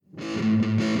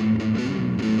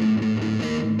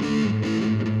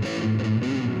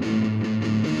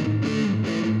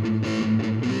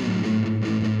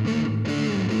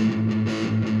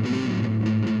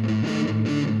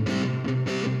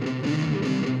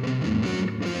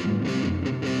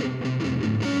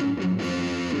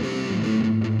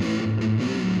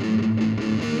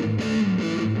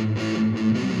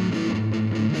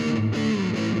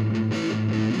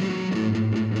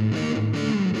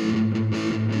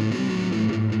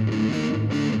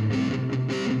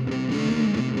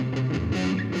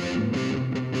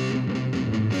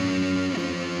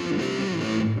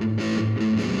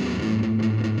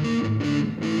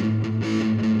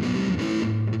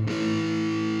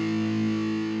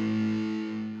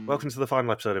Welcome to the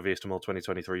final episode of Easter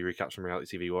 2023 Recaps from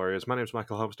Reality TV Warriors. My name is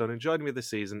Michael Hobstone, and joining me this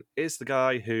season is the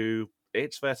guy who,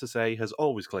 it's fair to say, has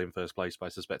always claimed first place by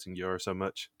suspecting Euro so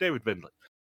much, David Bindley.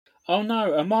 Oh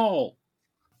no, a mole!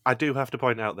 I do have to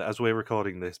point out that as we're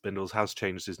recording this, Bindles has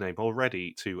changed his name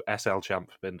already to SL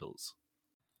Champ Bindles.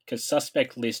 Because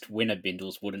suspect list winner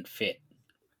Bindles wouldn't fit.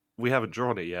 We haven't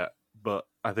drawn it yet, but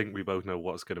I think we both know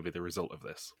what's going to be the result of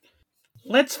this.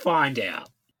 Let's find out.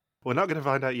 We're not going to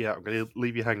find out yet. I'm going to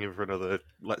leave you hanging for another,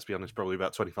 let's be honest, probably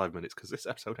about 25 minutes, because this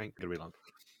episode ain't going to be long.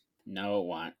 No, it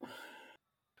won't.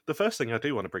 The first thing I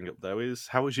do want to bring up, though, is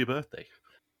how was your birthday?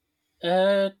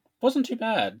 Wasn't too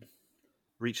bad.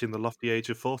 Reaching the lofty age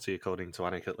of 40, according to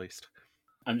Anik, at least.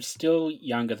 I'm still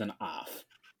younger than Arf.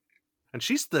 And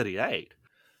she's 38.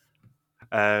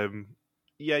 Yeah,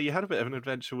 you had a bit of an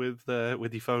adventure with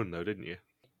your phone, though, didn't you?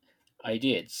 I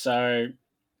did. So,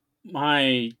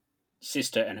 my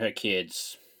sister and her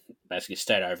kids basically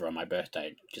stayed over on my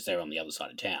birthday because they were on the other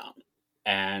side of town.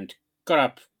 And got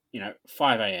up,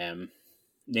 5 a.m.,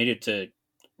 needed to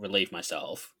relieve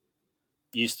myself,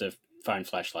 used the phone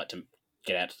flashlight to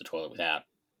get out to the toilet without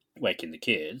waking the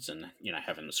kids and,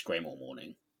 having to scream all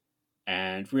morning.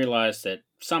 And realised that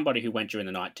somebody who went during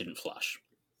the night didn't flush.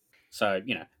 So,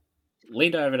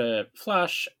 leaned over to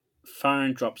flush,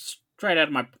 phone drops straight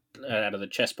out of the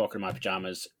chest pocket of my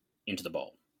pyjamas into the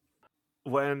bowl.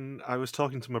 When I was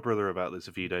talking to my brother about this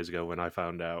a few days ago when I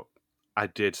found out, I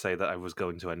did say that I was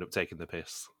going to end up taking the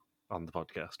piss on the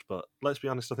podcast, but let's be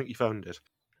honest, I think you phoned it.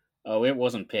 Oh, it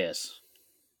wasn't piss.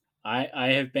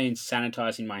 I have been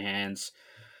sanitising my hands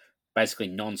basically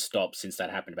non-stop since that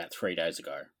happened about 3 days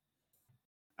ago.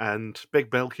 And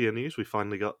big Belkia news, we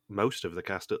finally got most of the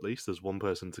cast at least. There's one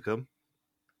person to come.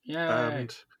 Yeah.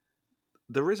 And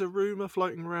there is a rumour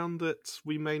floating around that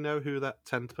we may know who that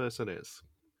 10th person is.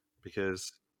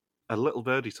 Because a little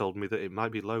birdie told me that it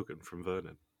might be Logan from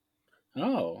Vernon.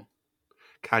 Oh.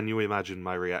 Can you imagine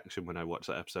my reaction when I watch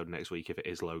that episode next week if it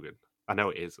is Logan? I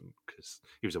know it isn't, because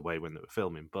he was away when they were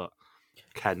filming, but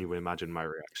can you imagine my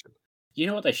reaction? You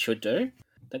know what they should do?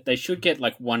 That they should get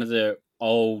one of the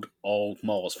old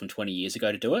moles from 20 years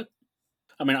ago to do it.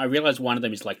 I mean, I realise one of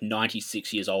them is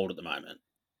 96 years old at the moment.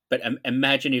 But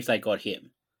imagine if they got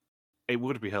him. It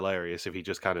would be hilarious if he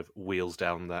just kind of wheels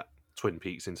down that Twin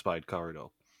Peaks-inspired corridor.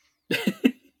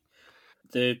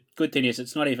 The good thing is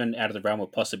it's not even out of the realm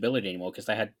of possibility anymore because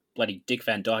they had bloody Dick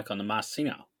Van Dyke on The Masked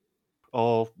Singer.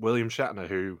 Or William Shatner,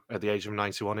 who, at the age of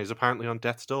 91, is apparently on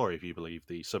death's door, if you believe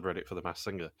the subreddit for The Masked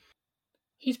Singer.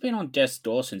 He's been on death's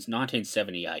door since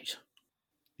 1978.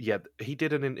 Yeah, he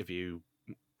did an interview,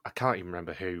 I can't even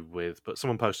remember who with, but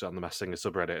someone posted on the Masked Singer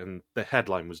subreddit, and the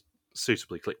headline was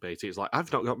suitably clickbaity. It's like,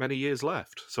 I've not got many years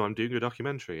left, so I'm doing a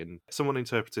documentary. And someone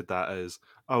interpreted that as,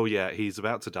 oh yeah, he's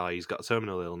about to die, he's got a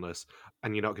terminal illness,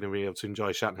 and you're not going to be able to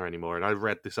enjoy Shatner anymore. And I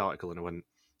read this article and I went,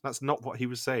 that's not what he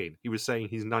was saying. He was saying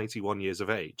he's 91 years of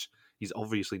age. He's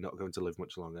obviously not going to live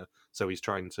much longer, so he's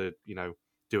trying to,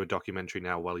 do a documentary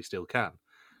now while he still can.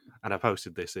 And I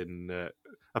posted this in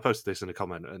a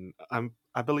comment, and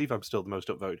I believe I'm still the most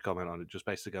upvoted comment on it, just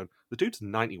basically going, the dude's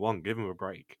 91, give him a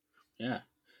break. Yeah.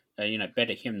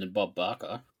 Better him than Bob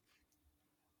Barker.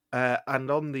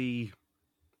 And on the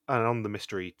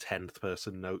mystery 10th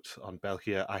person note on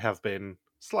Belkia, I have been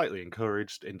slightly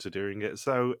encouraged into doing it.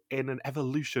 So in an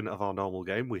evolution of our normal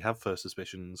game, we have first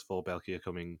suspicions for Belkia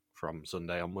coming from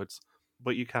Sunday onwards,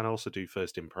 but you can also do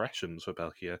first impressions for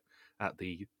Belkia at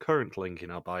the current link in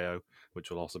our bio,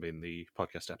 which will also be in the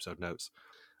podcast episode notes.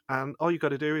 And all you've got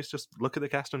to do is just look at the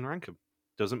cast and rank them.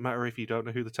 Doesn't matter if you don't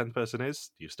know who the 10th person is,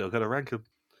 you've still got to rank them.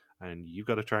 And you've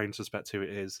got to try and suspect who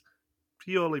it is,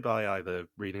 purely by either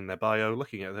reading their bio,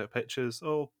 looking at their pictures,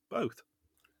 or both.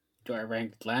 Do I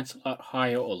rank Lancelot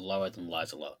higher or lower than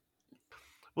Lizelot?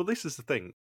 Well, this is the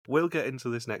thing. We'll get into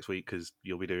this next week, because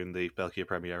you'll be doing the Belkia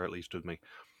premiere at least with me.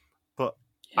 But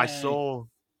Yay. I saw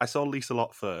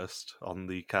Liselot first on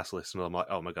the cast list, and I'm like,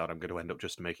 oh my god, I'm going to end up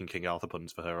just making King Arthur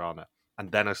puns for her honour.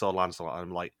 And then I saw Lancelot, and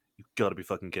I'm like, you've got to be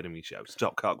fucking kidding me, show.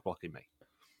 Stop cock blocking me.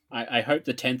 I hope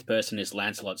the 10th person is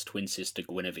Lancelot's twin sister,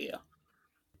 Guinevere.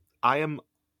 I am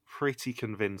pretty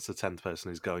convinced the 10th person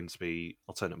is going to be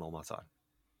Alternate Mulmatar.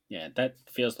 Yeah, that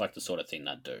feels like the sort of thing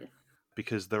they'd do.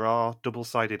 Because there are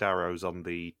double-sided arrows on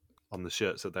the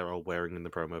shirts that they're all wearing in the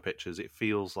promo pictures. It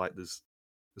feels like there's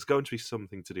going to be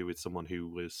something to do with someone who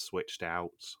was switched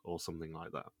out or something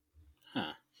like that.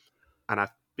 Huh. And I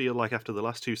feel like after the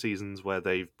last 2 seasons where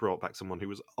they've brought back someone who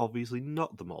was obviously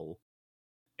not the mole,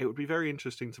 it would be very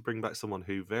interesting to bring back someone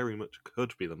who very much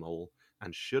could be the mole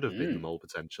and should have been the mole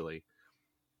potentially,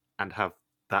 and have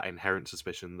that inherent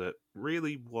suspicion that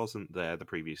really wasn't there the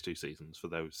previous 2 seasons for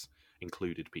those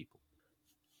included people.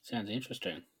 Sounds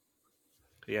interesting.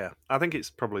 Yeah, I think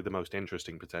it's probably the most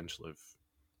interesting potential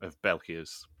of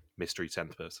Belkia's mystery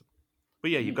 10th person.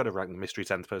 But yeah, you've got to rank the mystery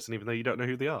 10th person even though you don't know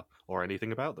who they are or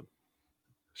anything about them.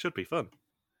 Should be fun.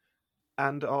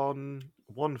 And on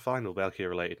one final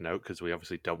Belkia-related note, because we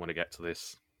obviously don't want to get to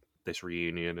this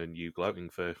reunion and you gloating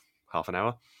for half an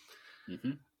hour,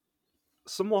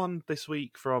 someone this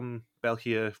week from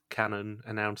Belkia Canon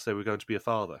announced they were going to be a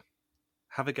father.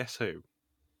 Have a guess who?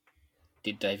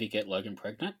 Did Davy get Logan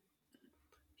pregnant?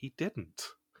 He didn't.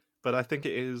 But I think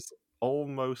it is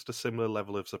almost a similar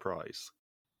level of surprise.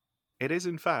 It is,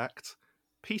 in fact,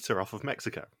 Peter off of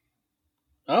Mexico.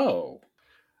 Oh.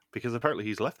 Because apparently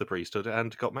he's left the priesthood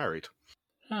and got married.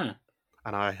 Huh.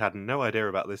 And I had no idea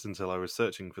about this until I was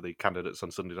searching for the candidates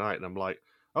on Sunday night, and I'm like,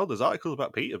 oh, there's articles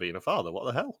about Peter being a father. What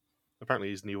the hell?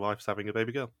 Apparently his new wife's having a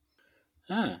baby girl.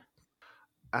 Huh.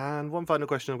 And one final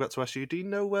question I've got to ask you. Do you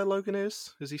know where Logan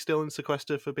is? Is he still in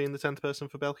sequester for being the 10th person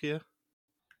for Belkia?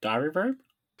 Diary room?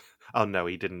 Oh no,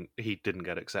 he didn't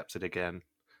get accepted again.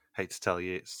 Hate to tell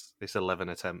you, it's 11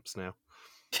 attempts now.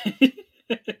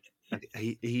 And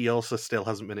he also still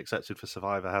hasn't been accepted for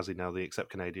Survivor, has he now? The Accept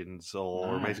Canadians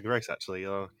or Amazing Race, actually.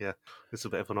 Oh, yeah. It's a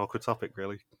bit of an awkward topic,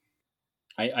 really.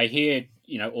 I hear,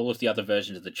 all of the other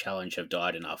versions of the challenge have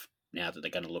died enough now that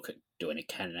they're going to look at doing a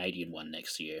Canadian one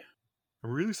next year.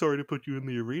 I'm really sorry to put you in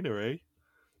the arena,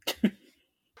 eh?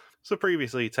 So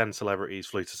previously, 10 celebrities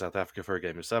flew to South Africa for a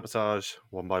game of sabotage.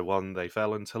 One by one, they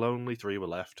fell until only 3 were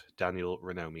left: Daniel,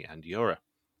 Renomi, and Yura.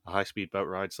 A high-speed boat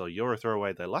ride saw Yura throw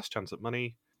away their last chance at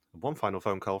money, and one final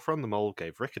phone call from the mole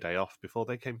gave Rick a day off before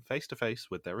they came face-to-face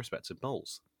with their respective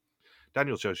moles.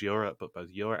 Daniel chose Yura, but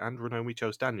both Yura and Renomi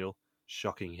chose Daniel,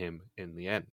 shocking him in the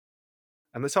end.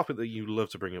 And the topic that you love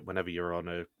to bring up whenever you're on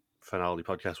a finale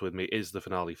podcast with me is the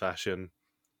finale fashion.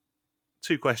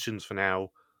 2 questions for now.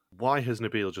 Why has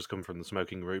Nabil just come from the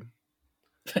smoking room?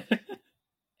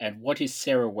 And what is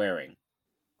Sarah wearing?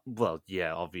 Well,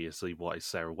 yeah, obviously, what is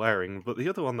Sarah wearing? But the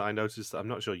other one that I noticed that I'm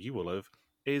not sure you will have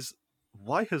is,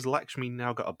 why has Lakshmi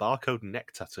now got a barcode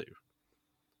neck tattoo?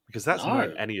 Because that's not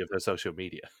in any of her social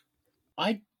media.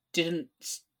 I didn't...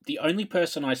 The only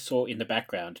person I saw in the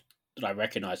background that I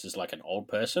recognised as like an old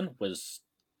person was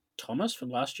Thomas from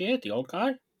last year, the old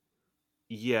guy.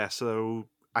 Yeah, so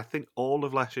I think all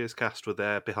of last year's cast were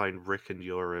there behind Rick and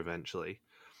Yura eventually.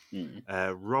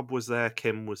 Rob was there,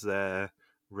 Kim was there,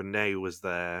 Renee was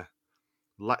there,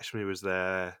 Lakshmi was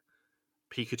there,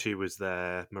 Pikachu was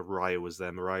there, Mariah was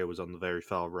there. Mariah was on the very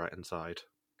far right-hand side.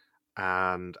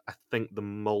 And I think the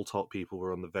mole top people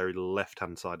were on the very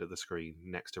left-hand side of the screen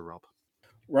next to Rob.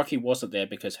 Rocky wasn't there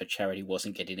because her charity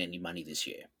wasn't getting any money this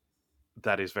year.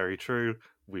 That is very true.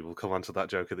 We will come on to that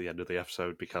joke at the end of the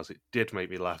episode because it did make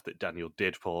me laugh that Daniel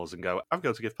did pause and go, I'm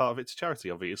going to give part of it to charity,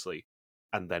 obviously,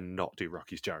 and then not do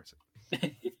Rocky's charity.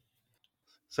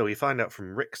 So we find out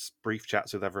from Rick's brief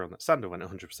chats with everyone that Sander went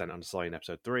 100% on Soy in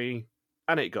episode 3,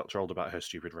 and it got trolled about her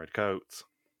stupid red coat.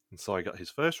 And Soy got his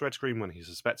first red screen when he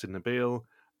suspected Nabil,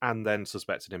 and then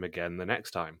suspected him again the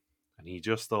next time. And he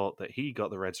just thought that he got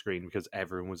the red screen because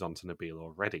everyone was onto Nabil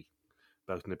already.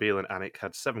 Both Nabil and Anik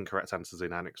had 7 correct answers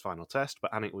in Anik's final test,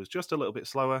 but Anik was just a little bit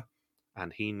slower,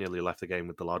 and he nearly left the game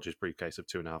with the largest briefcase of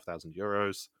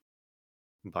 €2,500.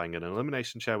 Buying an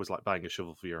elimination chair was like buying a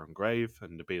shovel for your own grave,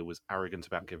 and Nabil was arrogant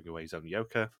about giving away his own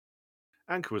yoker.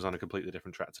 Anka was on a completely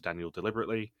different track to Daniel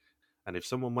deliberately, and if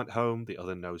someone went home, the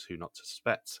other knows who not to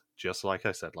suspect, just like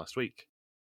I said last week.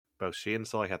 Both she and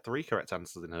Soy had 3 correct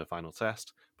answers in her final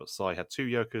test, but Soy had 2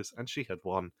 yokers and she had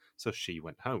 1, so she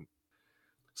went home.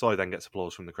 Soy then gets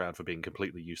applause from the crowd for being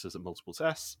completely useless at multiple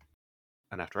tests,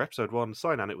 and after episode 1,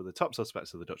 Soy and Anik were the top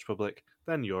suspects of the Dutch public,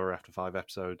 then Yura after 5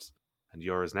 episodes, and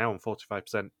Yura is now on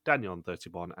 45%, Daniel on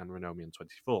 31%, and Renomi on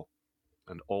 24%.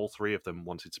 And all 3 of them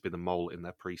wanted to be the mole in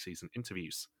their pre-season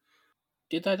interviews.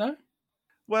 Did they though?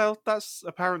 Well, that's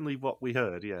apparently what we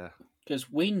heard, yeah. Because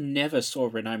we never saw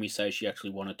Renomi say she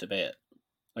actually wanted to be it.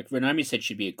 Like, Renomi said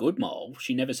she'd be a good mole.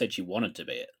 She never said she wanted to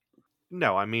be it.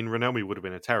 No, I mean, Renomi would have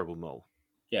been a terrible mole,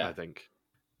 yeah. I think.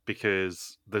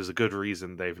 Because there's a good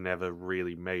reason they've never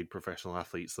really made professional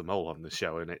athletes the mole on the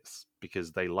show, and it's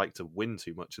because they like to win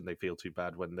too much and they feel too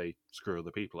bad when they screw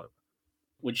other people over.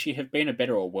 Would she have been a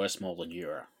better or worse mole than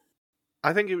Yura?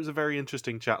 I think it was a very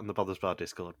interesting chat on the Bothers Bar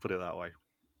Discord, put it that way.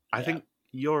 I think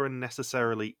Yura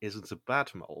necessarily isn't a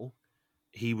bad mole.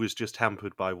 He was just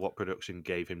hampered by what production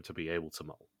gave him to be able to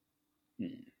mole.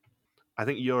 I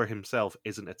think Yura himself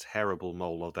isn't a terrible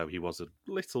mole, although he was a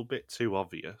little bit too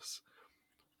obvious.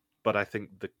 But I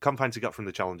think the confines he got from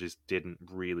the challenges didn't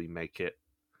really make it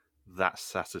that's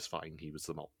satisfying he was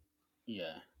the mole.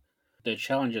 Yeah. The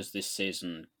challenges this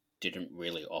season didn't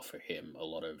really offer him a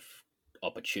lot of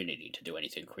opportunity to do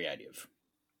anything creative.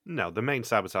 No, the main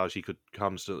sabotage he could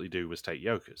constantly do was take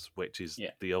Yoka's, which is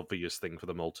Yeah. the obvious thing for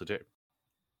the mole to do.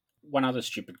 One other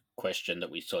stupid question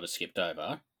that we sort of skipped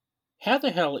over. How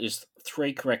the hell is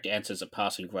 3 correct answers a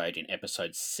passing grade in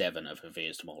episode 7 of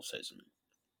Revere's Mole season?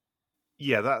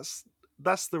 Yeah,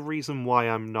 that's the reason why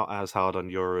I'm not as hard on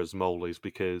Yora's mole, is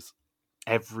because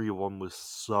everyone was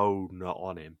so not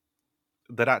on him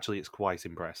that actually it's quite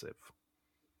impressive.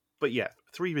 But yeah,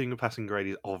 3 being a passing grade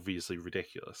is obviously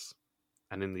ridiculous.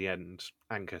 And in the end,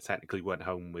 Anka technically went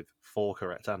home with 4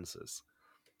 correct answers.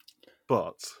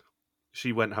 But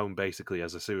she went home basically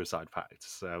as a suicide pact,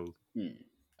 so...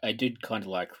 I did kind of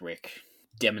like Rick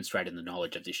demonstrating the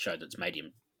knowledge of this show that's made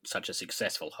him such a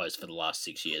successful host for the last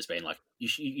 6 years, being like,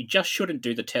 you just shouldn't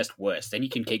do the test worse, then you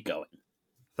can keep going.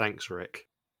 Thanks, Rick.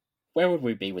 Where would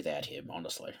we be without him,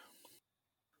 honestly?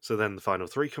 So then the final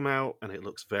 3 come out, and it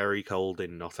looks very cold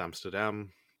in Not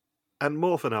Amsterdam. And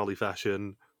more finale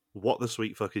fashion, what the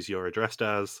sweet fuck is Yora dressed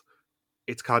as?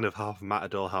 It's kind of half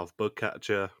Matador, half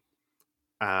Bugcatcher.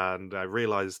 And I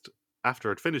realised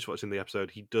after I'd finished watching the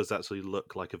episode, he does actually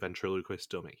look like a ventriloquist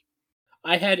dummy.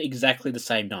 I had exactly the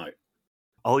same note.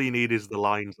 All you need is the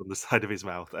lines on the side of his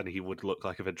mouth, and he would look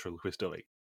like a ventriloquist dummy.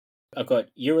 I've got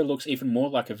Yura looks even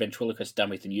more like a ventriloquist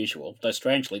dummy than usual, though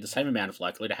strangely the same amount of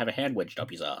likely to have a hand wedged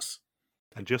up his ass.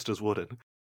 And just as wooden.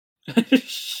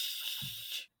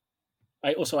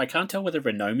 I can't tell whether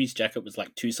Renomi's jacket was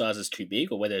like 2 sizes too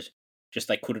big or whether just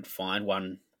they couldn't find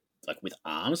one like with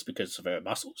arms because of her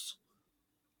muscles.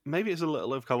 Maybe it's a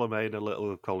little of column A and a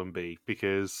little of column B,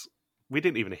 because we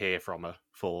didn't even hear from her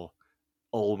for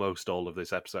almost all of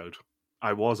this episode.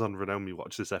 I was on Renomi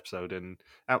Watch this episode, and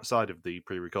outside of the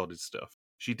pre-recorded stuff,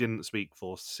 she didn't speak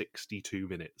for 62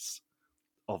 minutes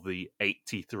of the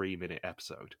 83-minute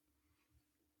episode.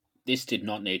 This did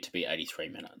not need to be 83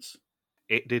 minutes.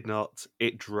 It did not.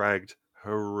 It dragged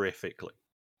horrifically.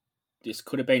 This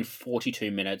could have been 42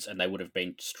 minutes and they would have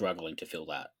been struggling to fill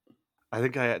that. I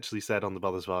think I actually said on the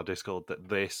Bothers Bar Discord that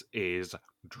this is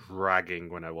dragging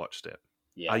when I watched it.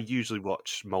 Yeah. I usually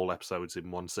watch Mole episodes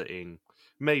in one sitting,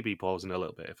 maybe pausing a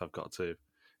little bit if I've got to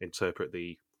interpret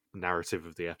the narrative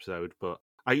of the episode, but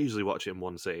I usually watch it in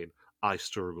one sitting. I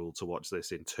struggled to watch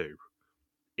this in 2.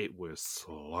 It was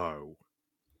slow.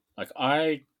 Like,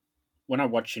 when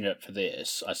I'm watching it for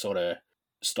this, I sort of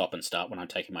stop and start when I'm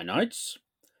taking my notes.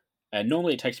 And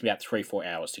normally it takes me about 3-4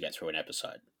 hours to get through an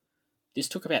episode. This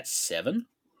took about 7.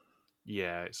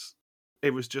 Yeah,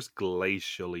 it was just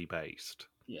glacially based.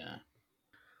 Yeah.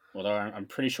 Although I'm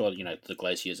pretty sure, the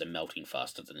glaciers are melting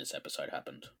faster than this episode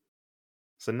happened.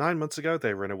 So 9 months ago,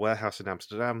 they were in a warehouse in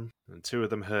Amsterdam, and 2 of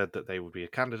them heard that they would be a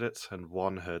candidate, and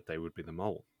 1 heard they would be the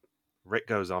mole. Rick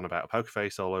goes on about Poker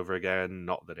Face all over again,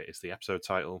 not that it is the episode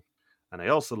title. And I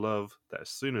also love that as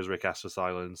soon as Rick asks for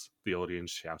silence, the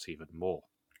audience shout even more.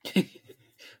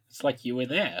 It's like you were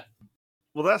there.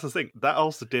 Well, that's the thing. That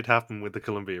also did happen with the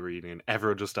Columbia reunion.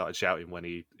 Everyone just started shouting when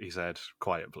he said,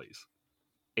 "Quiet, please."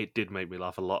 It did make me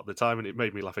laugh a lot at the time, and it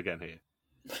made me laugh again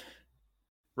here.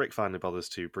 Rick finally bothers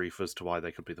to brief us to why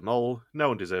they could be the mole. No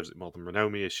one deserves it more than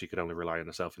Renomi, as she could only rely on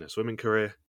herself in her swimming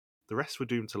career. The rest were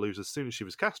doomed to lose as soon as she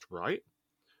was cast, right?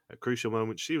 At crucial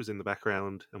moments, she was in the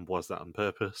background, and was that on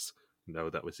purpose? No,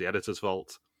 that was the editor's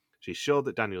fault. She's sure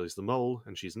that Daniel is the mole,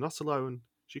 and she's not alone.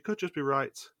 She could just be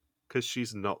right, because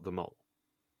she's not the mole.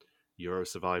 Euro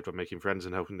survived by making friends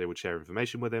and hoping they would share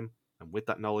information with him, and with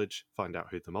that knowledge, find out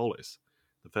who the mole is.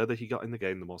 The further he got in the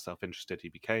game, the more self-interested he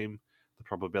became. The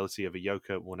probability of a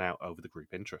Yoka won out over the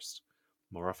group interest.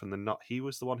 More often than not, he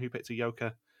was the one who picked a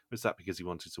Yoka. Was that because he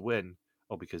wanted to win,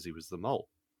 or because he was the mole?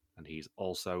 And he's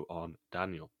also on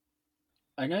Daniel.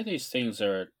 I know these things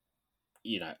are,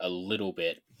 a little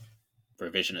bit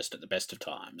revisionist at the best of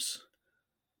times,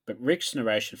 but Rick's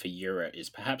narration for Yura is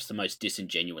perhaps the most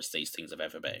disingenuous these things have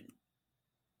ever been.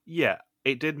 Yeah,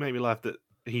 it did make me laugh that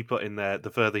he put in there, the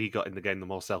further he got in the game, the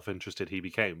more self-interested he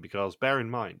became, because bear in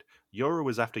mind, Yura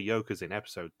was after Yokas in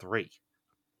episode 3.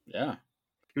 Yeah.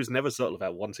 He was never subtle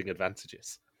about wanting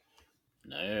advantages.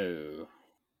 No.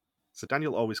 So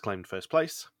Daniel always claimed first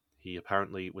place. He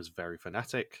apparently was very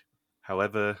fanatic.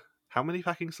 However, how many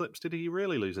packing slips did he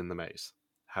really lose in the maze?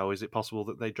 How is it possible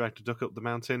that they dragged a duck up the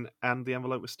mountain and the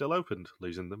envelope was still opened,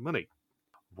 losing them money?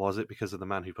 Was it because of the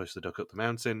man who pushed the duck up the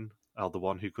mountain, or the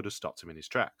one who could have stopped him in his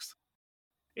tracks?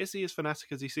 Is he as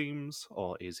fanatic as he seems,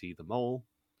 or is he the mole?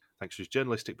 Thanks to his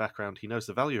journalistic background, he knows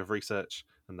the value of research,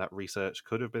 and that research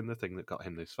could have been the thing that got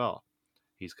him this far.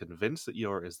 He's convinced that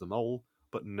Yura is the mole,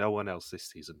 but no one else this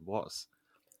season was.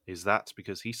 Is that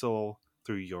because he saw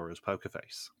through Yora's poker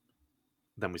face?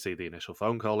 Then we see the initial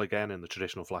phone call again in the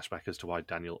traditional flashback as to why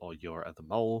Daniel or Yora are the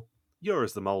mole.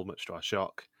 Yora's the mole, much to our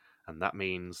shock, and that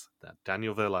means that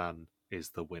Daniel Verlan is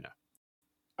the winner.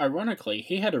 Ironically,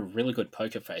 he had a really good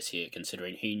poker face here,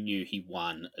 considering he knew he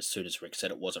won as soon as Rick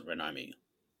said it wasn't Renomi.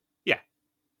 Yeah,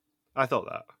 I thought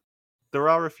that. There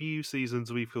are a few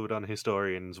seasons we've covered on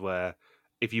Historians where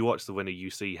if you watch the winner, you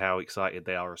see how excited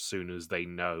they are as soon as they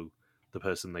know the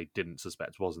person they didn't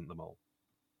suspect wasn't the mole.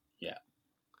 Yeah.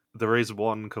 There is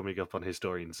one coming up on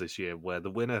Historians this year where the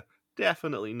winner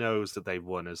definitely knows that they've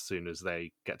won as soon as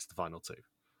they get to the final two.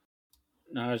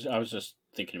 No, I was just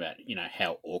thinking about,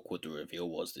 how awkward the reveal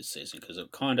was this season, because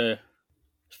it kind of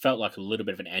felt like a little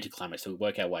bit of an anticlimax. So we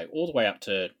work our way all the way up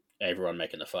to everyone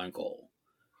making the phone call.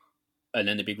 And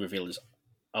then the big reveal is,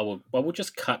 we'll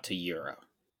just cut to Yura.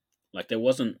 Like, there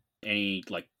wasn't any,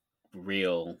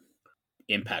 real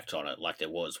impact on it like there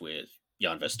was with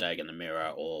Jan Verstegen in the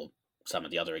Mirror or some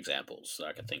of the other examples that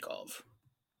I can think of.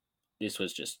 This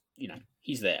was just,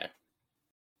 he's there.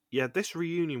 Yeah, this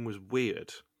reunion was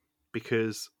weird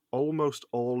because almost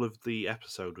all of the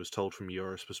episode was told from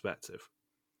Yora's perspective.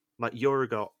 Like, Yora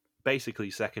got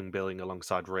basically second billing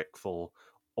alongside Rick for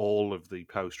all of the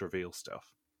post-reveal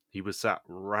stuff. He was sat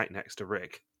right next to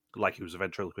Rick, like he was a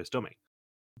ventriloquist dummy.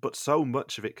 But so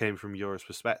much of it came from Yora's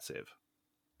perspective,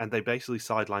 and they basically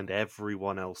sidelined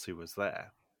everyone else who was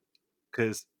there.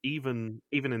 Because even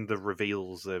in the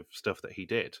reveals of stuff that he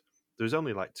did, there was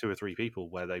only like 2 or 3 people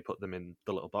where they put them in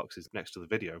the little boxes next to the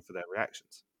video for their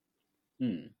reactions.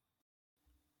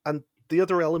 And the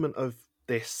other element of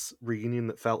this reunion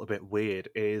that felt a bit weird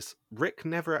is Rick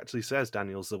never actually says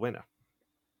Daniel's the winner.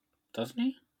 Doesn't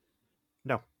he?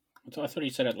 No. I thought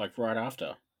he said it right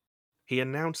after. He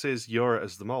announces Yura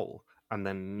as the mole and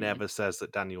then never says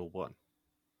that Daniel won.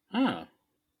 Ah.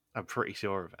 I'm pretty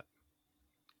sure of it.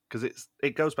 Because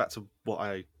it goes back to what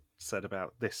I said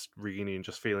about this reunion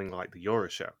just feeling like the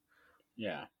Yura show.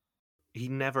 Yeah. He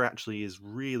never actually is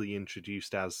really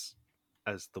introduced as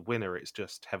the winner, it's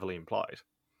just heavily implied.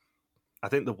 I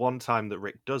think the one time that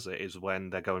Rick does it is when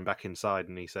they're going back inside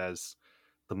and he says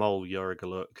the mole Yura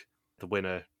Galuk, the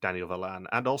winner Daniel Verlan,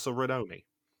 and also Renomi.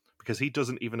 Because he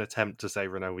doesn't even attempt to say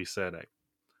Renomi's surname,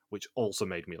 which also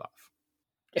made me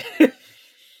laugh.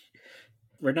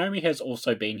 Renomi has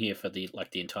also been here for the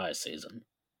entire season.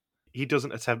 He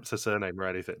doesn't attempt a surname or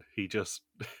anything. He just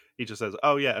says,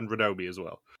 "Oh yeah, and Renomi as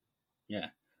well." Yeah.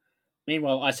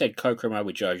 Meanwhile, I said Kokomo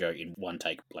with Jojo in one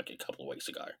take a couple of weeks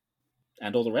ago,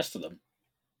 and all the rest of them.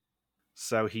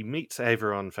 So he meets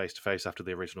everyone face to face after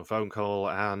the original phone call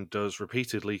and does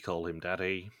repeatedly call him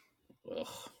daddy. Ugh.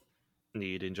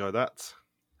 You'd enjoy that.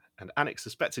 And Anik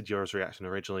suspected Yora's reaction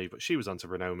originally, but she was onto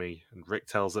Renomi, and Rick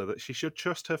tells her that she should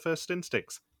trust her first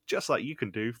instincts, just like you can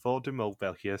do for De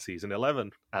Moldbelkia Season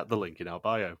 11, at the link in our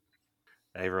bio.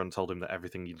 Everyone told him that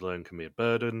everything you'd learn can be a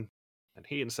burden, and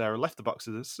he and Sarah left the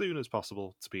boxes as soon as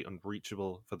possible to be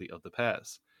unreachable for the other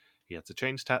pairs. He had to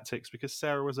change tactics because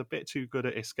Sarah was a bit too good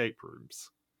at escape rooms.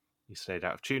 He stayed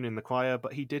out of tune in the choir,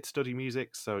 but he did study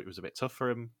music, so it was a bit tough for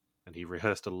him, and he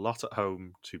rehearsed a lot at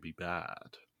home to be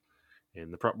bad.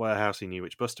 In the prop warehouse, he knew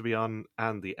which bus to be on,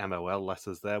 and the MOL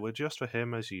letters there were just for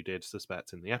him, as you did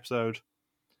suspect in the episode.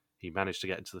 He managed to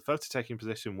get into the photo-taking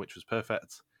position, which was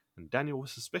perfect, and Daniel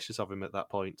was suspicious of him at that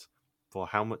point. For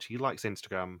how much he likes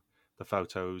Instagram, the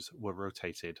photos were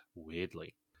rotated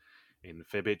weirdly. In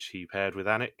Fibbage, he paired with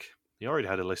Anik. He already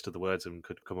had a list of the words and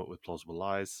could come up with plausible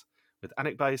lies. With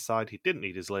Anik by his side, he didn't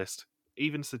need his list,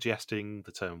 even suggesting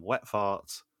the term wet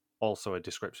fart, also a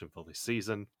description for this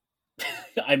season.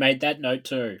 I made that note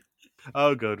too.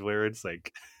 Oh good, we're in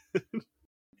sync.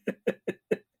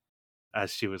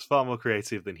 As she was far more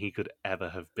creative than he could ever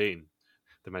have been.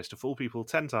 They managed to fool people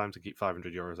 10 times and keep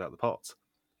 €500 out of the pot.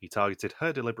 He targeted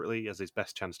her deliberately as his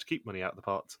best chance to keep money out of the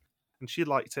pot, and she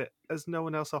liked it as no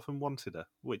one else often wanted her,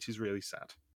 which is really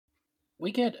sad.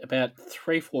 We get about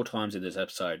 3-4 times in this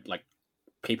episode,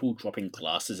 people dropping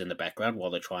glasses in the background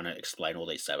while they're trying to explain all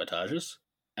these sabotages.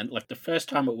 And the first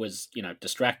time it was,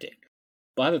 distracting.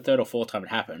 By the third or fourth time it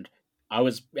happened, I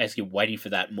was actually waiting for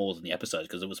that more than the episodes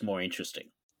because it was more interesting.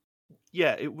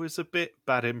 Yeah, it was a bit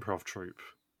bad improv troupe.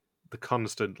 The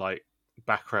constant,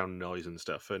 background noise and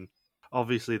stuff. And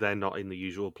obviously they're not in the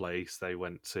usual place. They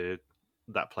went to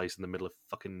that place in the middle of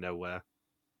fucking nowhere.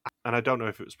 And I don't know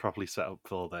if it was properly set up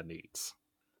for their needs.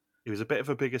 It was a bit of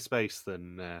a bigger space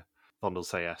than Vondel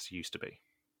Sayas used to be,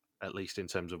 at least in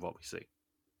terms of what we see.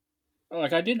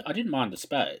 I didn't mind the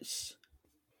space.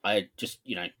 I just,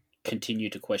 continue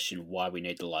to question why we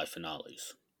need the live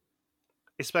finales.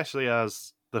 Especially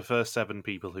as the first 7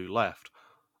 people who left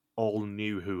all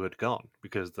knew who had gone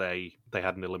because they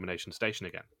had an elimination station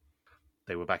again.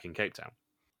 They were back in Cape Town.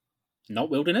 Not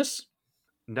Wilderness?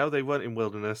 No, they weren't in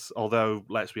Wilderness, although,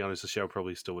 let's be honest, the show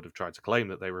probably still would have tried to claim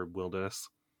that they were in Wilderness,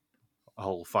 a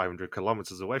whole 500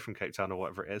 kilometres away from Cape Town or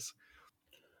whatever it is.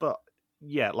 But,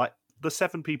 yeah, like, the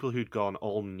 7 people who'd gone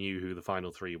all knew who the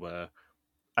final 3 were.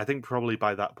 I think probably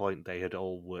by that point they had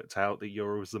all worked out that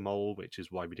Yura was the mole, which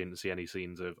is why we didn't see any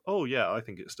scenes of, oh yeah, I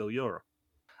think it's still Yura.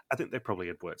 I think they probably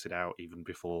had worked it out even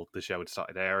before the show had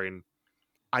started airing.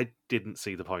 I didn't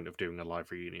see the point of doing a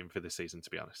live reunion for this season, to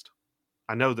be honest.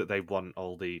 I know that they want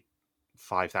all the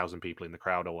 5,000 people in the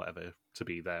crowd or whatever to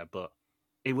be there, but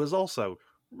it was also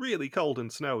really cold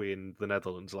and snowy in the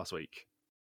Netherlands last week.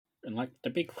 And, like, the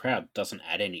big crowd doesn't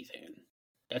add anything.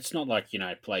 That's not like,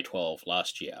 Play 12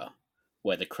 last year,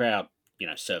 where the crowd,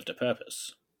 served a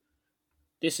purpose.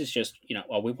 This is just,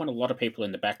 well, we want a lot of people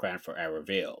in the background for our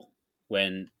reveal,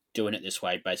 when doing it this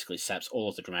way basically saps all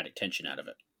of the dramatic tension out of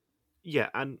it. Yeah,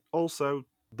 and also,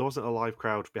 there wasn't a live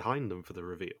crowd behind them for the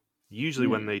reveal. Usually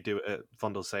when they do it at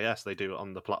Vondel Say Yes, they do it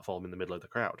on the platform in the middle of the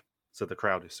crowd, so the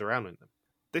crowd is surrounding them.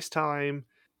 This time,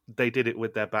 they did it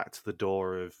with their back to the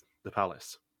door of the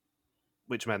palace,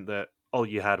 which meant that all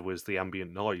you had was the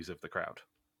ambient noise of the crowd.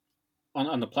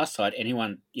 On the plus side,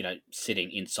 anyone,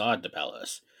 sitting inside the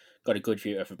palace got a good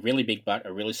view of a really big butt,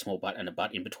 a really small butt, and a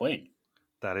butt in between.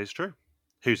 That is true.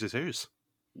 Whose is whose?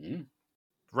 Mm.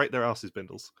 Rate their asses,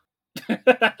 Bindles.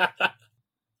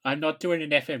 I'm not doing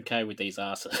an FMK with these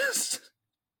asses.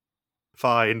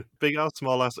 Fine. Big ass,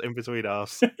 small ass, in between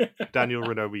ass. Daniel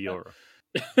Renomi Yura.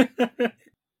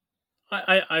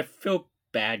 I feel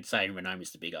bad saying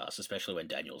Renomi's the big ass, especially when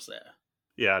Daniel's there.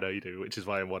 Yeah, I know you do, which is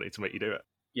why I wanted to make you do it.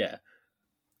 Yeah.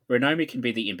 Renomi can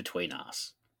be the in-between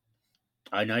ass.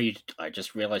 I know you. I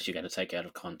just realised you're going to take it out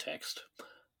of context.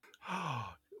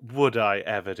 Would I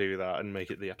ever do that and make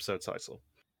it the episode title?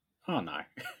 Oh, no.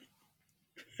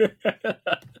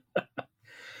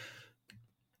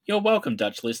 You're welcome,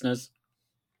 Dutch listeners.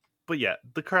 But yeah,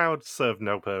 the crowd served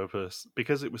no purpose.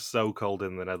 Because it was so cold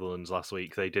in the Netherlands last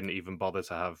week, they didn't even bother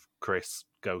to have Chris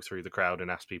go through the crowd and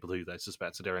ask people who they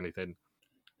suspected or anything.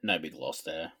 No big loss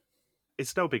there.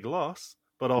 It's no big loss,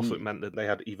 but also it meant that they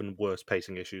had even worse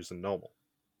pacing issues than normal.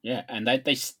 Yeah, and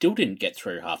they still didn't get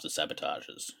through half the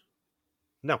sabotages.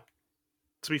 No.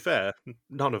 To be fair,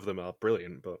 none of them are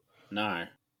brilliant, but... No.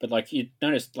 But, like, you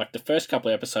notice, like, the first couple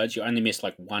of episodes, you only miss,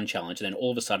 like, one challenge, and then all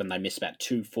of a sudden they miss about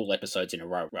 2 full episodes in a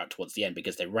row right towards the end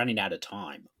because they're running out of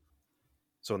time.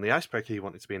 So on the icebreaker, he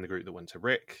wanted to be in the group that went to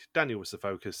Rick. Daniel was the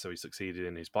focus, so he succeeded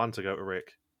in his plan to go to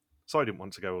Rick. So I didn't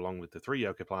want to go along with the 3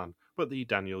 Yoka plan, but the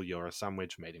Daniel Yura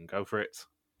sandwich made him go for it.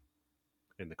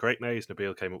 In the crate maze,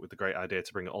 Nabil came up with the great idea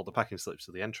to bring all the packing slips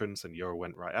to the entrance, and Yura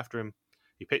went right after him.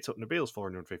 He picked up Nabil's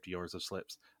 450 euros of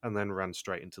slips, and then ran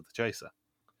straight into the chaser.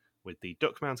 With the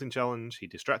duck mounting challenge, he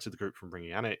distracted the group from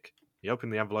bringing Anik. He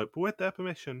opened the envelope with their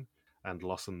permission, and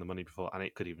lost them the money before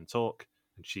Anik could even talk,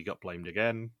 and she got blamed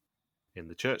again. In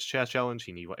the church chair challenge,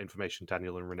 he knew what information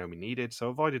Daniel and Renomi needed, so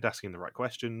avoided asking the right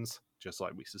questions, just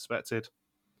like we suspected.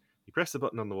 He pressed the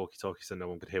button on the walkie-talkie so no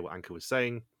one could hear what Anka was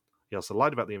saying. He also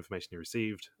lied about the information he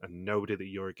received, and nobody that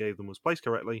Yura gave them was placed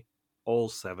correctly. All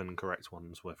 7 correct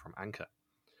ones were from Anka.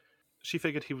 She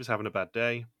figured he was having a bad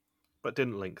day, but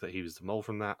didn't link that he was the mole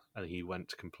from that, and he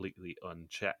went completely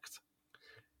unchecked.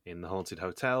 In the haunted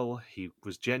hotel, he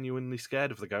was genuinely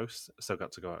scared of the ghosts, so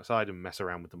got to go outside and mess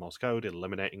around with the Morse code,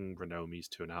 eliminating Renomi's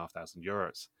 2,500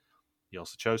 euros. He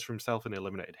also chose for himself and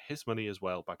eliminated his money as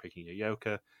well by picking a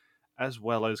Yoka, as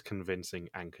well as convincing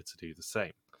Anka to do the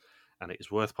same. And it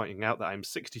is worth pointing out that I'm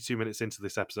 62 minutes into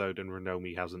this episode and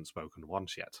Renomi hasn't spoken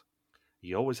once yet.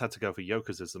 He always had to go for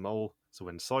Yokas as the mole, so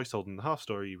when Soy told him the half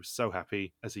story, he was so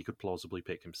happy as he could plausibly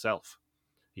pick himself.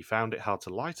 He found it hard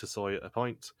to lie to Soy at a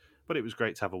point, but it was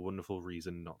great to have a wonderful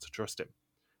reason not to trust him.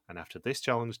 And after this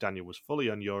challenge, Daniel was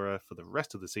fully on Yura for the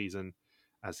rest of the season,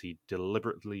 as he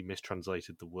deliberately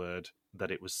mistranslated the word that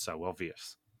it was so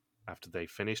obvious. After they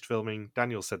finished filming,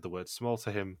 Daniel said the word small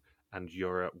to him, and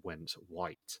Yura went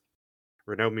white.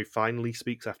 Renomi finally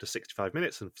speaks after 65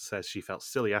 minutes and says she felt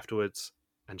silly afterwards,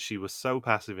 and she was so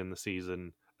passive in the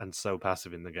season and so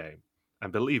passive in the game.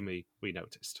 And believe me, we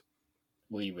noticed.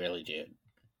 We really did.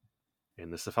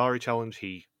 In the Safari Challenge,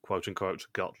 he, quote-unquote,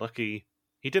 got lucky.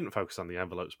 He didn't focus on the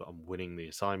envelopes, but on winning the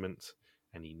assignment,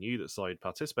 and he knew that Zoid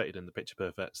participated in the Picture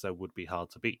Perfect, so would be hard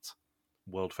to beat.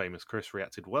 World-famous Chris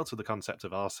reacted well to the concept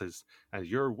of arses, and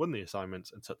Yura won the assignment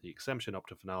and took the exemption up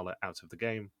to finale out of the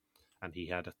game, and he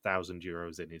had 1,000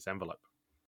 euros in his envelope.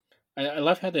 I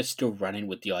love how they're still running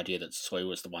with the idea that Soy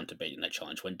was the one to beat in that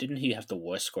challenge, when didn't he have the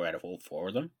worst score out of all 4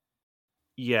 of them?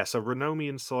 Yeah, so Renomi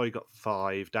and Soy got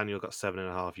 5, Daniel got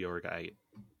 7.5, Yura got 8.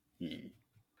 Hmm.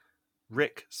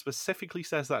 Rick specifically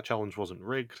says that challenge wasn't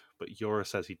rigged, but Yura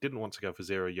says he didn't want to go for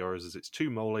 0 euros as it's too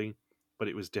moly, but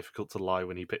it was difficult to lie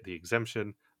when he picked the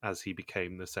exemption as he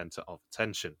became the centre of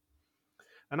attention.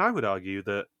 And I would argue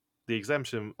that the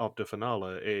exemption of the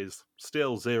finale is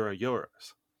still 0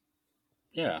 euros.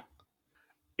 Yeah.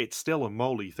 It's still a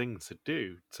moly thing to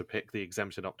do to pick the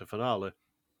exemption up to finale,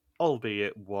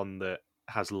 albeit one that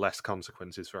has less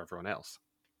consequences for everyone else.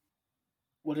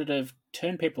 Would it have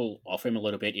turned people off him a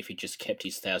little bit if he just kept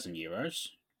his €1,000?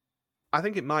 I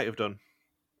think it might have done,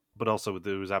 but also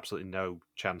there was absolutely no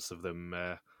chance of them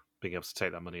being able to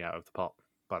take that money out of the pot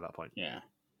by that point. Yeah.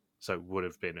 So it would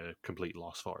have been a complete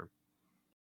loss for him.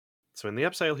 So in the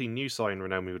upsale, he knew Soy and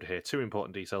Renomi would hear 2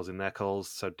 important details in their calls,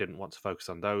 so didn't want to focus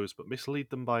on those, but mislead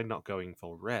them by not going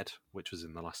for red, which was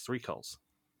in the last 3 calls.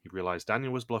 He realised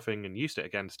Daniel was bluffing and used it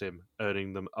against him,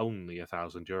 earning them only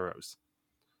 1,000 euros.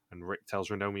 And Rick tells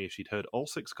Renomi if she'd heard all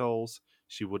 6 calls,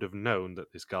 she would have known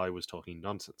that this guy was talking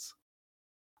nonsense.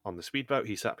 On the speedboat,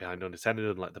 he sat behind unattended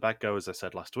and let the bag go, as I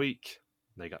said last week.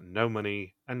 They got no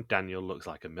money, and Daniel looks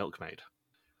like a milkmaid.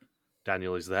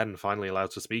 Daniel is then finally allowed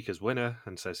to speak as winner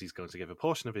and says he's going to give a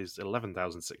portion of his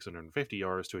 11,650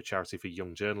 euros to a charity for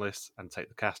young journalists and take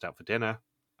the cast out for dinner.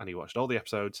 And he watched all the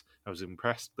episodes. I was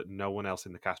impressed that no one else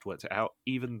in the cast worked it out,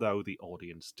 even though the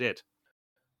audience did.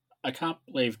 I can't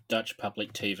believe Dutch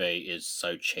public TV is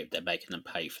so cheap they're making them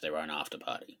pay for their own after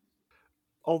party.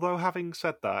 Although, having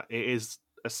said that, it is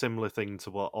a similar thing to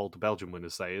what all the Belgian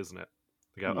winners say, isn't it?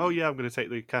 They go, "Oh yeah, I'm going to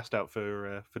take the cast out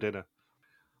for dinner,"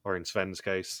 or in Sven's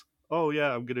case, "Oh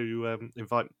yeah, I'm going to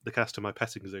invite the cast to my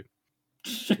petting zoo,"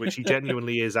 which he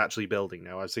genuinely is actually building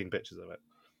now. I've seen pictures of it.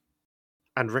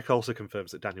 And Rick also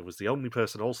confirms that Daniel was the only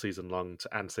person all season long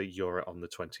to answer Yura on the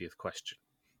 20th question.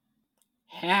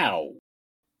 How?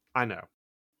 I know.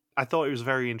 I thought it was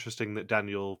very interesting that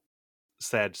Daniel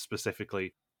said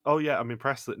specifically, "Oh yeah, I'm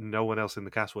impressed that no one else in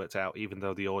the cast worked it out, even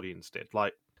though the audience did."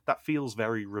 Like, that feels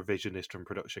very revisionist from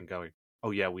production going,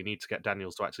 "Oh yeah, we need to get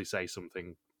Daniels to actually say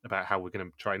something about how we're going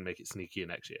to try and make it sneakier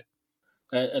next year."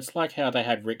 It's like how they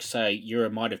had Rick say Euro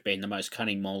might have been the most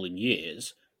cunning mole in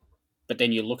years, but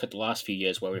then you look at the last few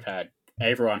years where we've had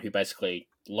everyone who basically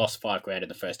lost 5 grand in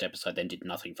the first episode, then did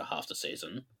nothing for half the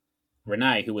season.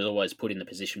 Renee, who was always put in the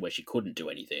position where she couldn't do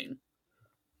anything.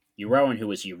 Euroan, who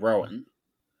was Euroan.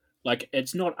 Like,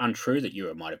 it's not untrue that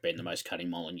Euro might have been the most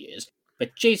cunning mole in years,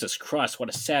 but Jesus Christ, what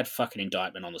a sad fucking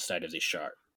indictment on the state of this show.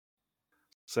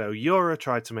 So Yura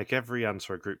tried to make every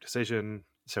answer a group decision,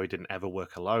 so he didn't ever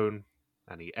work alone,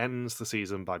 and he ends the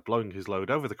season by blowing his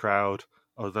load over the crowd,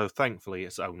 although thankfully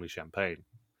it's only champagne.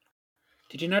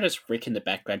 Did you notice Rick in the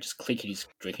background just clinking his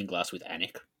drinking glass with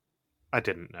Anik? I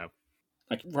didn't know.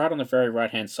 Like, right on the very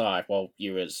right-hand side, while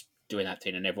Eura's doing that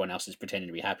thing and everyone else is pretending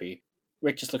to be happy,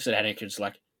 Rick just looks at Anik and is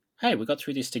like, hey, we got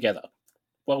through this together.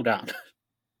 Well done.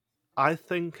 I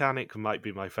think Anik might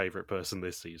be my favourite person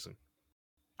this season.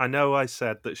 I know I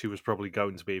said that she was probably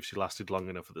going to be if she lasted long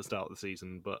enough at the start of the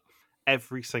season, but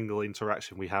every single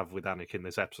interaction we have with Anik in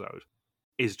this episode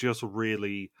is just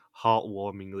really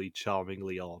heartwarmingly,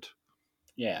 charmingly odd.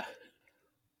 Yeah.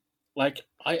 Like,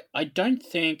 I don't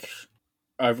think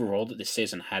overall that this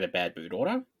season had a bad mood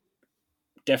order.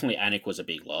 Definitely Anik was a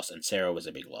big loss and Sarah was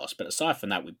a big loss, but aside from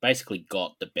that, we basically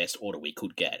got the best order we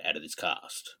could get out of this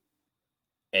cast.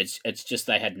 It's just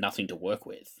they had nothing to work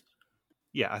with.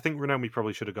 Yeah, I think Renomi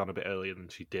probably should have gone a bit earlier than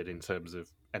she did in terms of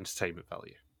entertainment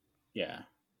value. Yeah.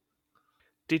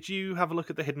 Did you have a look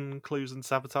at the hidden clues and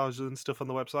sabotages and stuff on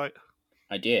the website?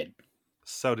 I did.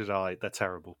 So did I. They're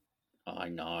terrible. I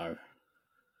know.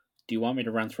 Do you want me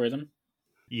to run through them?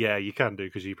 Yeah, you can do,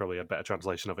 because you probably had better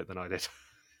translation of it than I did.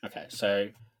 Okay, so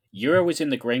Euro was in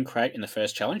the green crate in the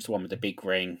first challenge, the one with the big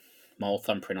green mole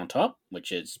thumbprint on top,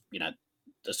 which is,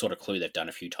 the sort of clue they've done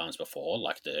a few times before,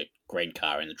 like the green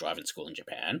car in the driving school in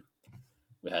Japan.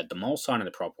 We had the mole sign in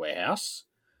the prop warehouse.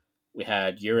 We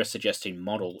had Euro suggesting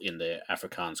model in the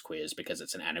Afrikaans quiz because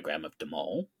it's an anagram of de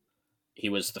mole. He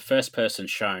was the first person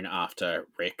shown after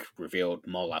Rick revealed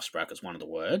mole afspraak as one of the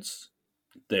words.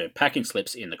 The packing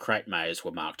slips in the crate maze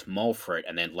were marked mole fruit,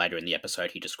 and then later in the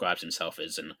episode he describes himself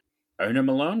as an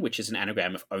onomalone, which is an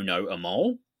anagram of oh no, a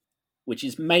mole, which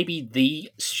is maybe the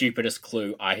stupidest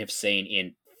clue I have seen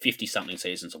in 50-something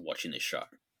seasons of watching this show.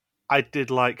 I did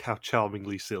like how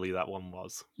charmingly silly that one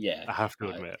was. Yeah. I have to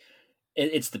admit.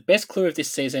 It's the best clue of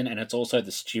this season, and it's also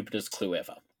the stupidest clue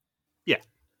ever. Yeah.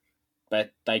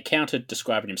 But they counted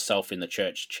describing himself in the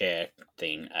church chair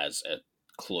thing as a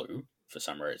clue for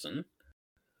some reason.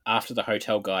 After the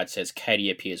hotel guide says Katie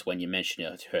appears when you mention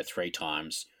her 3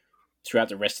 times, throughout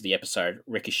the rest of the episode,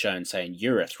 Rick is shown saying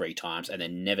Yura 3 times and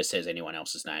then never says anyone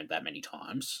else's name that many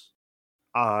times.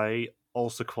 I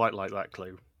also quite like that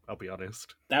clue, I'll be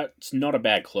honest. That's not a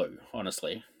bad clue,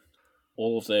 honestly.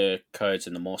 All of the codes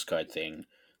in the Morse code thing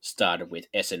started with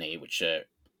S and E, which are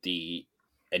the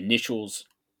initials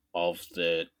of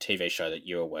the TV show that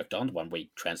Yura worked on, the one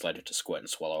we translated to Squirt and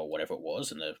Swallow or whatever it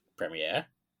was in the premiere.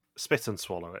 Spit and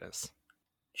swallow it is.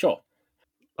 Sure.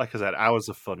 Like I said, hours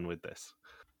of fun with this.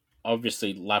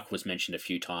 Obviously, luck was mentioned a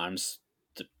few times,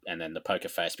 and then the poker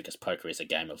face, because poker is a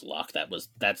game of luck.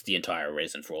 That's the entire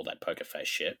reason for all that poker face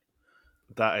shit.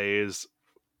 That is,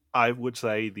 I would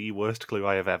say, the worst clue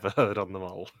I have ever heard on them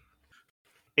all.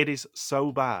 It is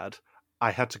so bad,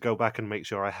 I had to go back and make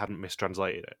sure I hadn't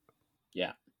mistranslated it.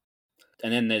 Yeah.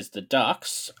 And then there's the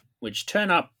ducks, which turn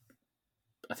up,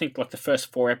 I think, like the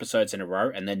first 4 episodes in a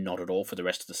row, and then not at all for the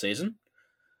rest of the season.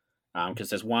 Because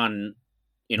there's one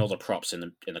in all the props in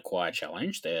the choir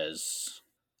challenge. There's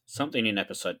something in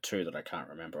episode 2 that I can't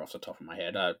remember off the top of my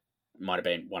head. Might have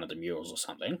been one of the murals or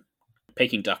something.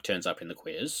 Peking duck turns up in the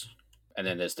quiz, and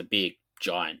then there's the big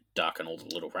giant duck and all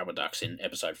the little rubber ducks in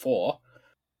episode 4.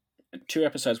 And 2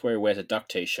 episodes where he wears a duck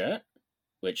t-shirt,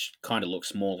 which kind of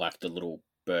looks more like the little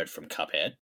bird from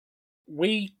Cuphead.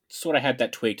 We sort of had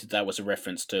that tweaked that was a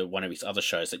reference to one of his other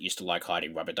shows that used to like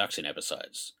hiding rubber ducks in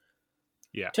episodes.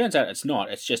 Yeah. Turns out it's not.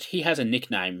 It's just he has a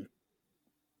nickname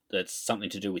that's something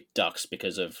to do with ducks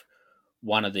because of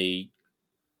one of the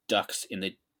ducks in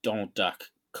the Donald Duck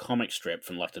comic strip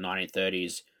from like the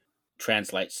 1930s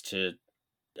translates to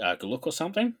Galuk or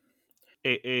something.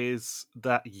 It is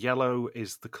that yellow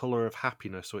is the colour of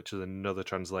happiness, which is another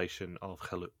translation of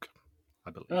Haluk,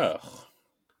 I believe. Ugh.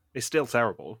 It's still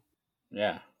terrible.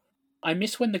 Yeah. I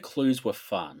miss when the clues were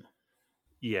fun.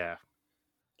 Yeah.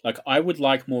 Like, I would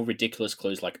like more ridiculous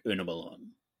clues like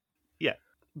Unamalon. Yeah.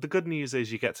 The good news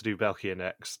is you get to do Belkia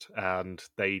next, and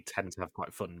they tend to have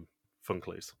quite fun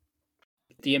clues.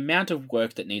 The amount of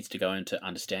work that needs to go into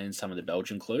understanding some of the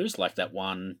Belgian clues, like that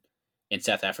one in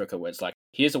South Africa where it's like,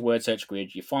 here's a word search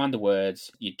grid, you find the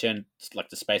words, you turn like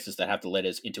the spaces that have the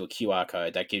letters into a QR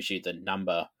code that gives you the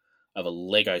number of a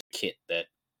Lego kit that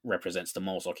represents the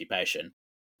mole's occupation.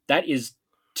 That is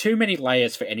too many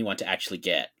layers for anyone to actually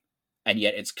get, and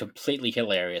yet it's completely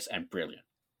hilarious and brilliant.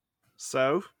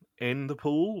 So, in the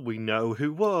pool, we know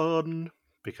who won,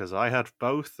 because I had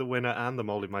both the winner and the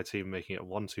mole in my team making it a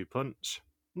 1-2 punch.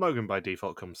 Logan by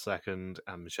default comes second,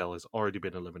 and Michelle has already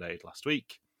been eliminated last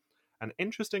week. And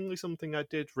interestingly, something I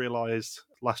did realise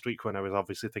last week when I was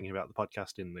obviously thinking about the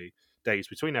podcast in the days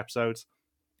between episodes,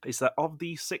 is that of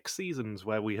the 6 seasons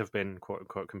where we have been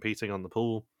quote-unquote competing on the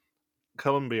pool,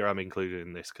 Columbia I'm included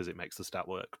in this because it makes the stat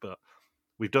work, but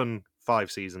we've done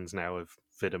 5 seasons now of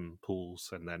Vidum pools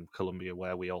and then Columbia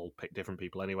where we all pick different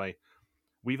people anyway.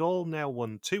 We've all now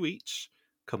won 2 each,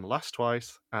 come last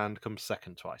twice, and come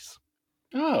second twice.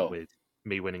 Oh. With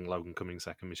me winning, Logan coming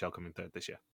second, Michelle coming third this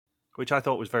year. Which I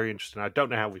thought was very interesting. I don't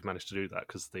know how we've managed to do that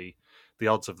because the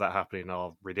odds of that happening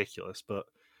are ridiculous. But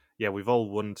yeah, we've all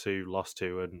won 2, lost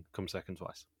 2, and come second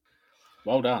twice.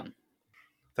 Well done.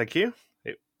 Thank you.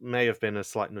 It may have been a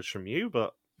slight nudge from you,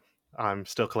 but I'm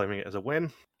still claiming it as a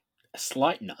win. A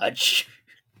slight nudge.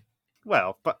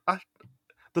 Well, but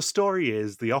the story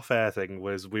is, the off-air thing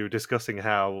was we were discussing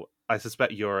how I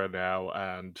suspect you're now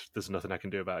and there's nothing I can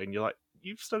do about it. And you're like,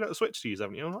 you've still got the Switch to use,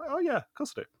 haven't you? I'm like, oh yeah, of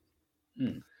course I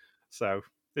do. So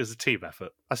it was a team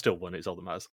effort. I still won, it's all that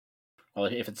matters. Well,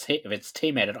 if it's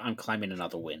team edit, I'm claiming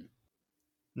another win.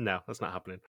 No, that's not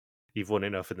happening. You've won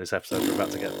enough in this episode, we're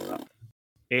about to get to that.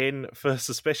 In First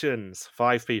Suspicions,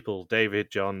 5 people, David,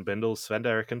 John, Bindle, Sven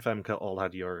Derek and Femke all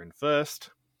had Yura in first.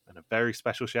 And a very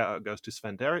special shout out goes to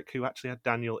Sven Derek, who actually had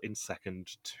Daniel in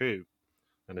second too.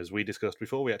 And as we discussed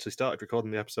before we actually started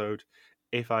recording the episode,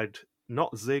 if I'd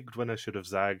not zigged when I should have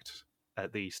zagged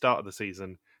at the start of the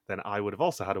season, then I would have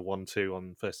also had a 1-2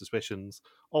 on First Suspicions,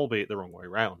 albeit the wrong way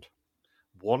round.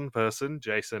 One person,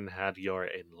 Jason, had Yura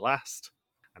in last,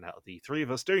 and out of the 3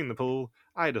 of us doing the pool,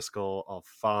 I had a score of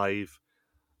 5,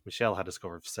 Michelle had a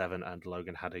score of 7, and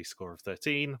Logan had a score of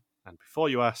 13, and before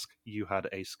you ask, you had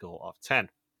a score of 10.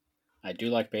 I do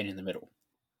like being in the middle.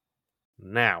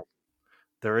 Now,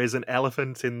 there is an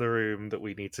elephant in the room that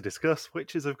we need to discuss,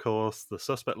 which is, of course, the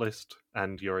suspect list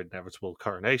and your inevitable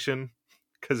coronation,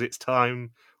 because it's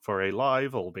time for a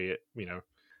live, albeit,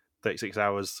 36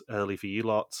 hours early for you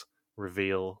lot,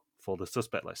 reveal for the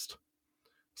suspect list.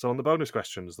 So on the bonus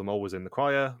questions, the mole was in the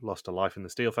choir, lost a life in the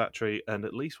steel factory, and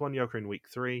at least one yoker in week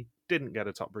 3, didn't get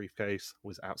a top briefcase,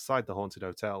 was outside the haunted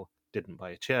hotel, didn't buy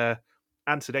a chair,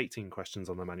 answered 18 questions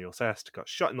on the manual test, got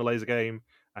shot in the laser game,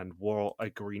 and wore a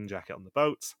green jacket on the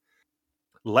boat.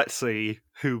 Let's see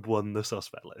who won the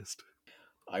suspect list.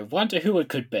 I wonder who it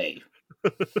could be.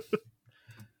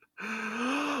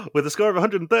 With a score of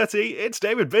 130, it's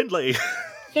David Bindley.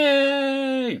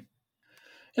 Yay!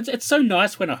 It's so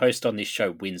nice when a host on this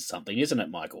show wins something, isn't it,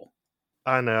 Michael?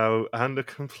 I know, and a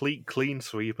complete clean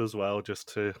sweep as well,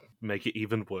 just to make it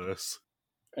even worse.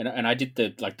 And I did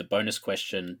the bonus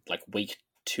question like week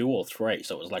 2 or 3,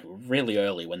 so it was like really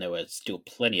early when there were still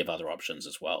plenty of other options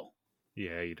as well.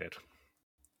 Yeah, you did.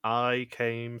 I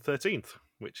came 13th,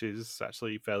 which is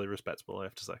actually fairly respectable, I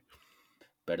have to say.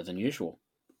 Better than usual.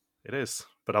 It is.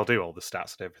 But I'll do all the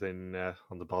stats and everything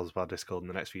on the Bars Bar Discord in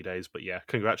the next few days. But yeah,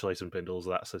 congratulations, Bindles.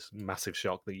 That's a massive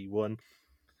shock that you won.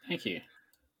 Thank you.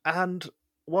 And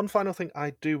one final thing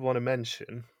I do want to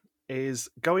mention is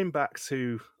going back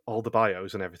to all the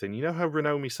bios and everything. You know how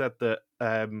Renomi said that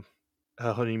her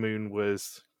honeymoon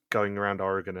was going around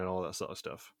Oregon and all that sort of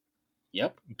stuff?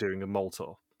 Yep. Doing a mall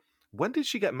tour. When did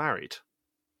she get married?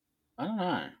 I don't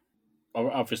know.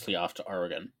 Obviously after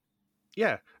Oregon.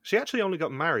 Yeah, she actually only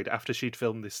got married after she'd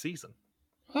filmed this season.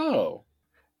 Oh.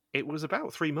 It was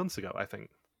about 3 months ago, I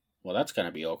think. Well, that's going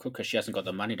to be awkward because she hasn't got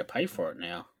the money to pay for it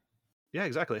now. Yeah,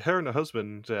 exactly. Her and her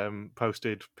husband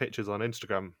posted pictures on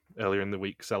Instagram earlier in the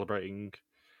week celebrating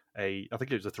I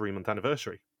think it was a 3-month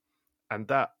anniversary. And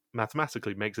that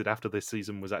mathematically makes it after this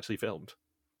season was actually filmed.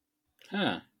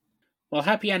 Huh. Well,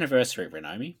 happy anniversary,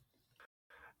 Renomi.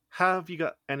 Have you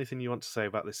got anything you want to say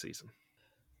about this season?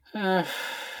 I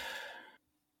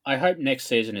hope next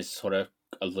season is sort of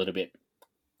a little bit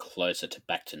closer to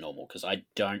back to normal because I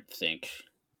don't think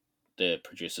the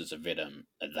producers of Vidum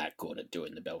are that good at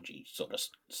doing the Belgian sort of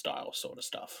style sort of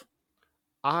stuff.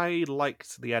 I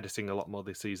liked the editing a lot more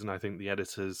this season. I think the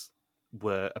editors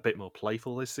were a bit more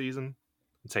playful this season,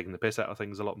 taking the piss out of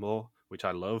things a lot more, which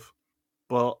I love.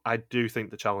 But I do think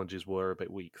the challenges were a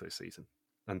bit weak this season.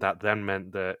 And that then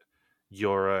meant that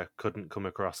Yura couldn't come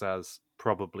across as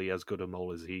probably as good a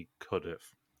mole as he could have.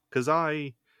 Because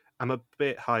I am a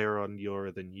bit higher on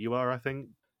Yura than you are, I think.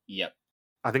 Yep.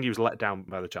 I think he was let down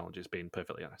by the challenges, being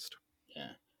perfectly honest.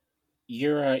 Yeah.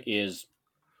 Yura is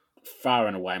far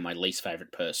and away my least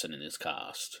favourite person in this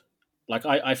cast. Like,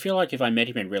 I feel like if I met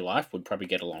him in real life, we'd probably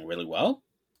get along really well.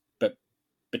 But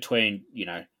between,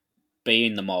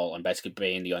 being the mole and basically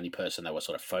being the only person they were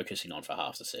sort of focusing on for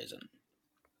half the season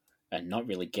and not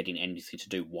really getting anything to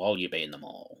do while you're being the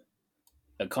mole,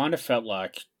 it kind of felt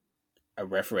like a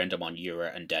referendum on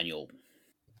Yura and Daniel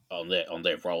on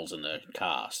their roles in the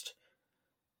cast.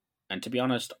 And to be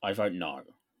honest, I vote no.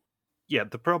 Yeah,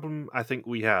 the problem I think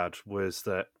we had was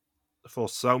that for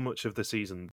so much of the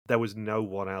season, there was no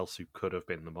one else who could have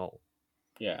been the mole.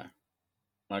 Yeah.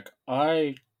 Like,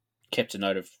 I kept a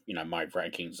note of, my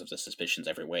rankings of the suspicions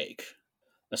every week.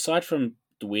 Aside from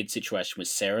the weird situation with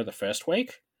Sarah the first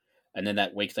week, and then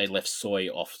that week they left Soy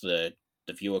off the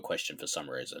viewer question for some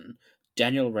reason,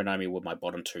 Daniel and Renomi were my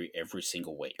bottom 2 every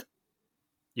single week.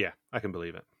 Yeah, I can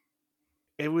believe it.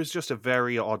 It was just a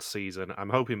very odd season. I'm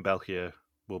hoping Belkia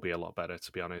will be a lot better,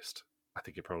 to be honest. I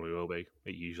think it probably will be.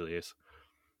 It usually is.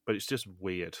 But it's just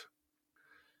weird.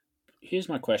 Here's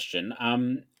my question.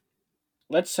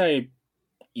 Let's say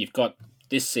you've got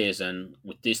this season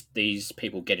with these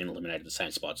people getting eliminated the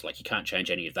same spots. Like, you can't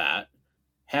change any of that.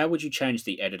 How would you change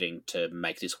the editing to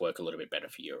make this work a little bit better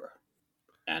for Yura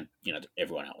and,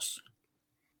 everyone else?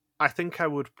 I think I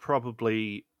would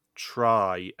probably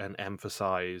try and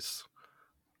emphasize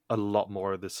a lot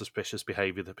more of the suspicious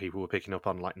behavior that people were picking up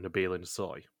on, like Nabil and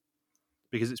Soy.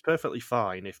 Because it's perfectly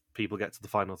fine if people get to the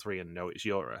final 3 and know it's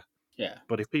Yura. Yeah.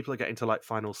 But if people are getting to like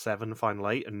final 7, final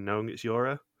 8 and knowing it's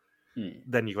Yura,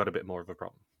 then you've got a bit more of a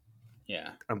problem.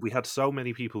 Yeah. And we had so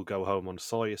many people go home on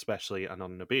Soy, especially, and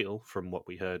on Nabil, from what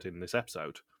we heard in this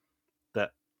episode,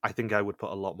 that I think I would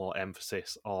put a lot more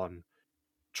emphasis on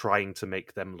trying to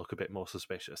make them look a bit more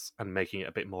suspicious and making it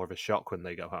a bit more of a shock when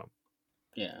they go home.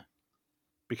 Yeah.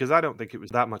 Because I don't think it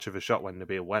was that much of a shock when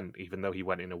Nabil went, even though he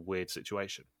went in a weird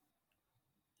situation.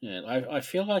 Yeah, I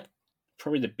feel like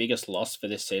probably the biggest loss for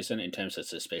this season in terms of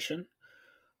suspicion,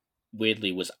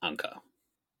 weirdly, was Anka.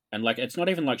 And, like, it's not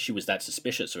even like she was that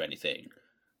suspicious or anything.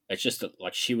 It's just that,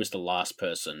 like, she was the last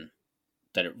person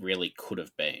that it really could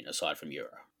have been, aside from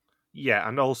Yura. Yeah,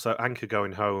 and also Anka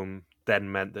going home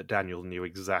then meant that Daniel knew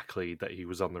exactly that he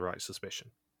was on the right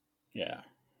suspicion. Yeah.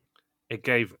 It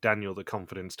gave Daniel the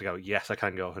confidence to go, yes, I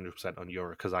can go 100% on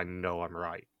Yura because I know I'm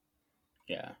right.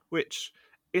 Yeah. Which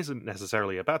isn't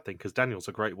necessarily a bad thing because Daniel's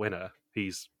a great winner.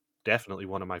 He's definitely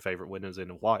one of my favourite winners in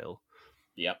a while.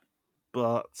 Yep.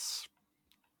 But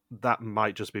that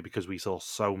might just be because we saw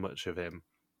so much of him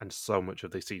and so much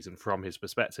of this season from his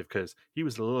perspective because he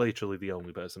was literally the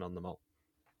only person on the mall.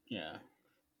 Yeah.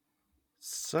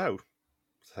 So,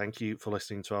 thank you for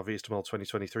listening to our Vista Mole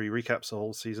 2023 recaps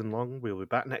all season long. We'll be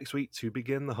back next week to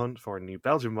begin the hunt for a new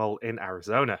Belgian mole in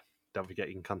Arizona. Don't forget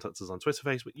you can contact us on Twitter,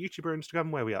 Facebook, YouTube, or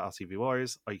Instagram, where we are RTV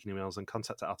Warriors, or you can email us on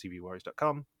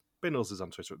contact@rtvwarriors.com. Binnles is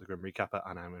on Twitter at The Grim Recapper,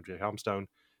 and I'm MJ Harmstone.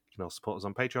 You can also support us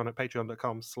on Patreon at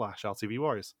patreon.com/RTV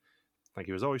Warriors. Thank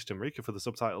you as always to Marika for the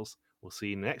subtitles. We'll see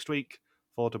you next week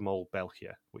for the Mole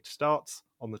België, which starts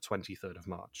on the 23rd of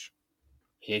March.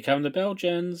 Here come the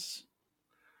Belgians.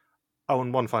 Oh,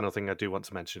 and one final thing I do want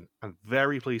to mention. I'm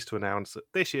very pleased to announce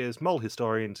that this year's Mole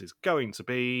Historians is going to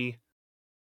be